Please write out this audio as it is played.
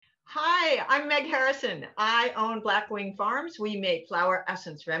Hi, I'm Meg Harrison. I own Blackwing Farms. We make flower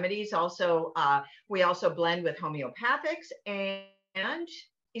essence remedies. Also, we also blend with homeopathics and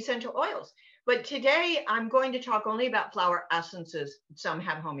essential oils. But today I'm going to talk only about flower essences. Some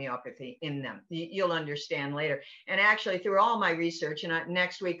have homeopathy in them. You'll understand later. And actually, through all my research, and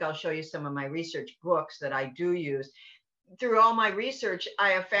next week I'll show you some of my research books that I do use. Through all my research, I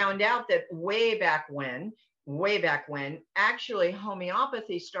have found out that way back when, actually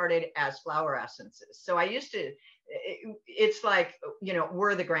homeopathy started as flower essences. So I used to, it's like, you know,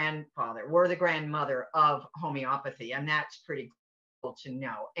 we're the grandmother of homeopathy, and that's pretty cool to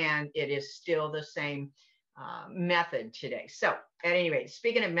know. And it is still the same method today. So at any rate,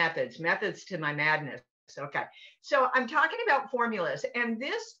 speaking of methods to my madness. Okay, so I'm talking about formulas, and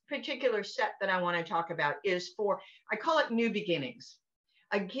this particular set that I want to talk about is for, I call it new beginnings.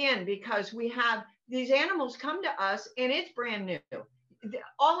 Again, because we have these animals come to us and it's brand new.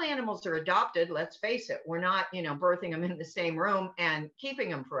 All animals are adopted, let's face it. We're not, you know, birthing them in the same room and keeping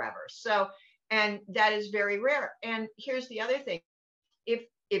them forever. So, and that is very rare. And here's the other thing.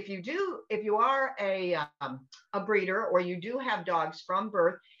 If you are a breeder, or you do have dogs from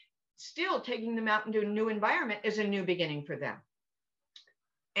birth, still taking them out into a new environment is a new beginning for them.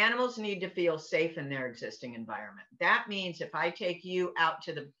 Animals need to feel safe in their existing environment. That means if I take you out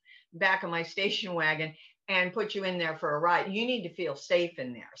to the back of my station wagon and put you in there for a ride, you need to feel safe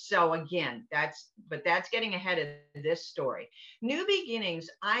in there. So again, that's getting ahead of this story. New beginnings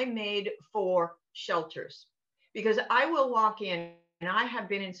I made for shelters, because I will walk in, and I have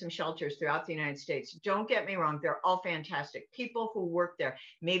been in some shelters throughout the United States. Don't get me wrong, they're all fantastic. People who work there,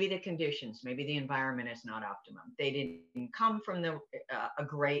 maybe the conditions, maybe the environment is not optimum. They didn't come from a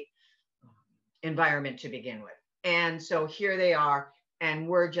great environment to begin with. And so here they are, and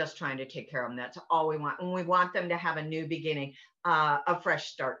we're just trying to take care of them. That's all we want. And we want them to have a new beginning, a fresh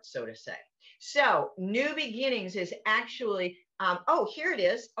start, so to say. So new beginnings is actually, oh, here it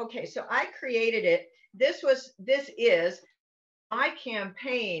is. Okay, so I created it. This is my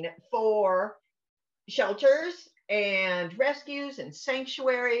campaign for shelters and rescues and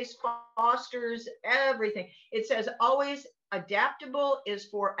sanctuaries, fosters, everything. It says always adaptable is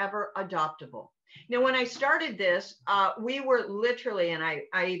forever adoptable. Now, when I started this, we were literally, and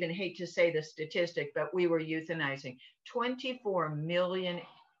I even hate to say the statistic, but we were euthanizing 24 million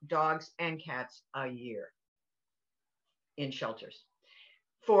dogs and cats a year in shelters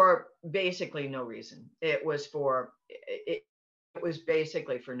for basically no reason. It was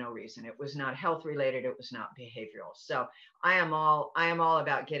basically for no reason. It was not health related. It was not behavioral. So I am all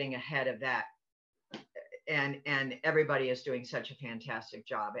about getting ahead of that. And everybody is doing such a fantastic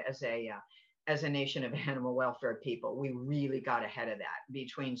job as a nation of animal welfare people. We really got ahead of that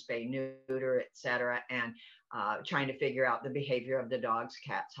between spay, neuter, et cetera, and trying to figure out the behavior of the dogs,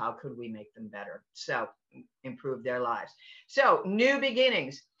 cats. How could we make them better? So improve their lives. So new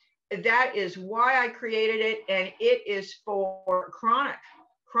beginnings. That is why I created it, and it is for chronic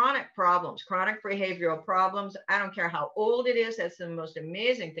problems, chronic behavioral problems. I don't care how old it is. That's the most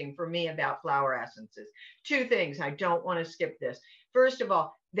amazing thing for me about flower essences. Two things. I don't want to skip this. First of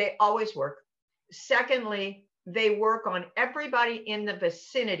all, they always work. Secondly, they work on everybody in the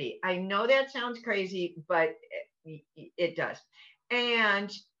vicinity. I know that sounds crazy, but it does.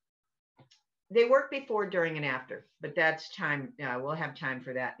 And they work before, during, and after, but that's time. We'll have time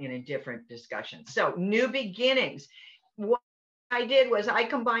for that in a different discussion. So new beginnings. What I did was I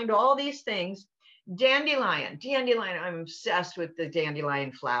combined all these things. Dandelion, I'm obsessed with the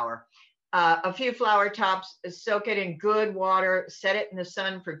dandelion flower. A few flower tops, soak it in good water, set it in the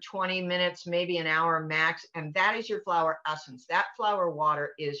sun for 20 minutes, maybe an hour max, and that is your flower essence. That flower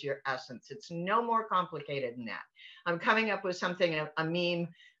water is your essence. It's no more complicated than that. I'm coming up with something, a meme,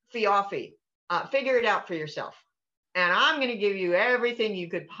 Fiafi. Figure it out for yourself. And I'm going to give you everything you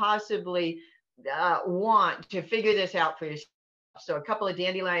could possibly want to figure this out for yourself. So a couple of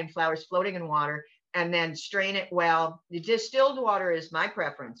dandelion flowers floating in water, and then strain it well. The distilled water is my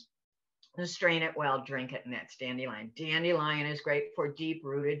preference. Strain it well, drink it, and that's dandelion. Dandelion is great for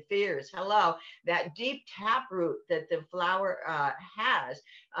deep-rooted fears. Hello, that deep taproot that the flower has,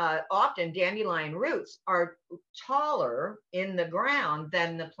 often dandelion roots are taller in the ground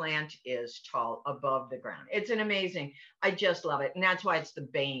than the plant is tall above the ground. It's an amazing, I just love it. And that's why it's the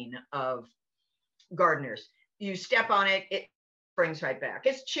bane of gardeners. You step on it, it brings right back.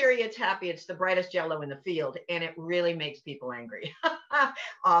 It's cheery, it's happy, it's the brightest yellow in the field, and it really makes people angry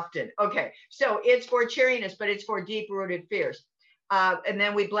often. Okay, so it's for cheeriness, but it's for deep-rooted fears. And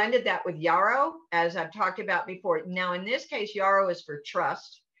then we blended that with yarrow, as I've talked about before. Now, in this case, yarrow is for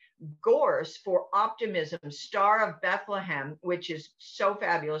trust. Gorse for optimism, Star of Bethlehem, which is so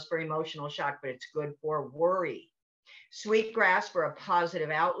fabulous for emotional shock, but it's good for worry. Sweetgrass for a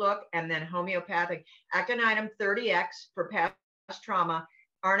positive outlook, and then homeopathic Aconitum 30X for past trauma,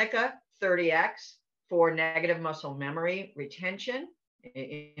 Arnica 30X for negative muscle memory retention,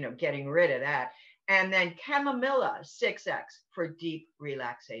 getting rid of that, and then Chamomilla 6X for deep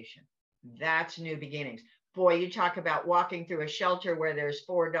relaxation. That's new beginnings. Boy, you talk about walking through a shelter where there's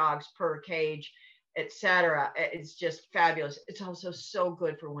 4 dogs per cage, etc. It's just fabulous. It's also so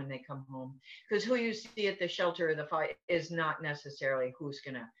good for when they come home, because who you see at the shelter or the fight is not necessarily who's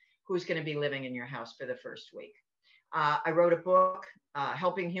gonna be living in your house for the first week. I wrote a book,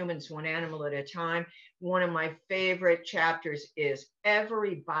 Helping Humans One Animal at a Time. One of my favorite chapters is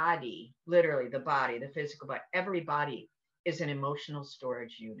everybody, literally the body, the physical body, everybody is an emotional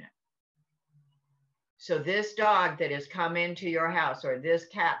storage unit. So this dog that has come into your house, or this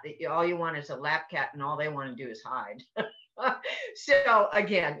cat that all you want is a lap cat and all they want to do is hide. So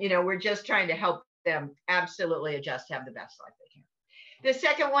again, we're just trying to help them absolutely adjust to have the best life they can. The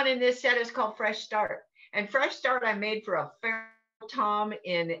second one in this set is called Fresh Start. And Fresh Start I made for a feral Tom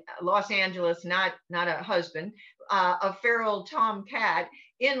in Los Angeles, not a husband, a feral Tom cat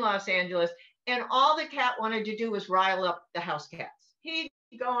in Los Angeles. And all the cat wanted to do was rile up the house cats. He'd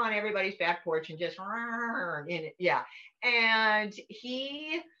go on everybody's back porch and just, yeah. And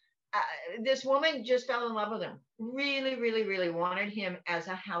this woman just fell in love with him. Really, really, really wanted him as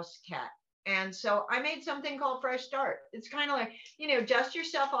a house cat. And so I made something called Fresh Start. It's kind of like, dust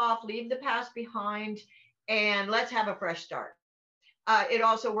yourself off, leave the past behind, and let's have a fresh start. It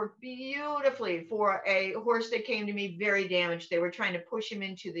also worked beautifully for a horse that came to me very damaged. They were trying to push him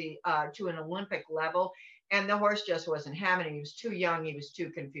into to an Olympic level, and the horse just wasn't having it. He was too young. He was too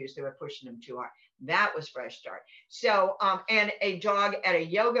confused. They were pushing him too hard. That was Fresh Start. So, and a dog at a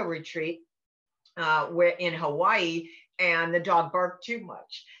yoga retreat where in Hawaii, and the dog barked too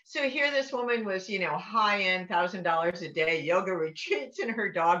much. So here this woman was, high-end, $1,000 a day yoga retreats, and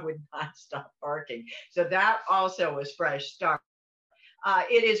her dog would not stop barking. So that also was Fresh Start.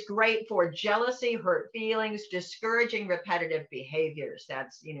 It is great for jealousy, hurt feelings, discouraging repetitive behaviors.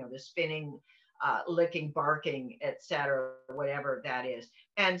 That's, the spinning, licking, barking, etc., whatever that is.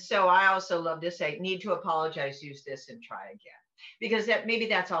 And so I also love to say, need to apologize, use this and try again. Because maybe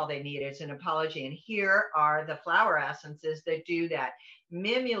that's all they need is an apology. And here are the flower essences that do that.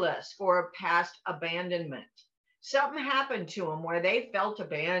 Mimulus for past abandonment. Something happened to them where they felt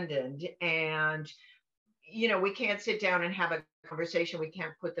abandoned, and we can't sit down and have a conversation. We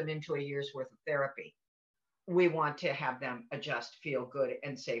can't put them into a year's worth of therapy. We want to have them adjust, feel good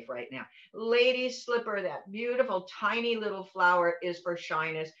and safe right now. Lady Slipper, that beautiful tiny little flower, is for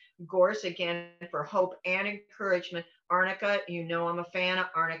shyness. Gorse, again, for hope and encouragement. Arnica, I'm a fan of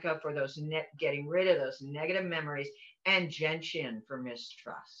Arnica for those getting rid of those negative memories. And Gentian for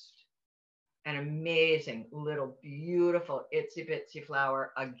mistrust. An amazing little beautiful itsy bitsy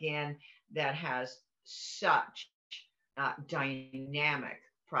flower, again, that has such dynamic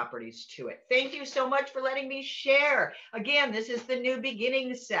properties to it. Thank you so much for letting me share. Again, this is the New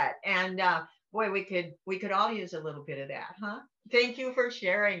Beginnings set, and boy, we could all use a little bit of that, huh? Thank you for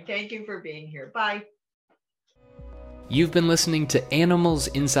sharing. Thank you for being here. Bye. You've been listening to Animals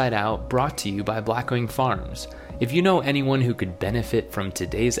Inside Out, brought to you by Blackwing Farms. If you know anyone who could benefit from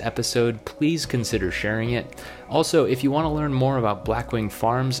today's episode, please consider sharing it. Also, if you want to learn more about Blackwing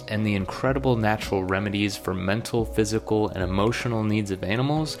Farms and the incredible natural remedies for mental, physical, and emotional needs of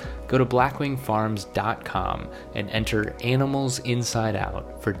animals, go to blackwingfarms.com and enter Animals Inside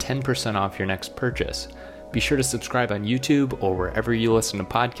Out for 10% off your next purchase. Be sure to subscribe on YouTube or wherever you listen to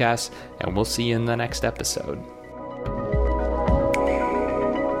podcasts, and we'll see you in the next episode.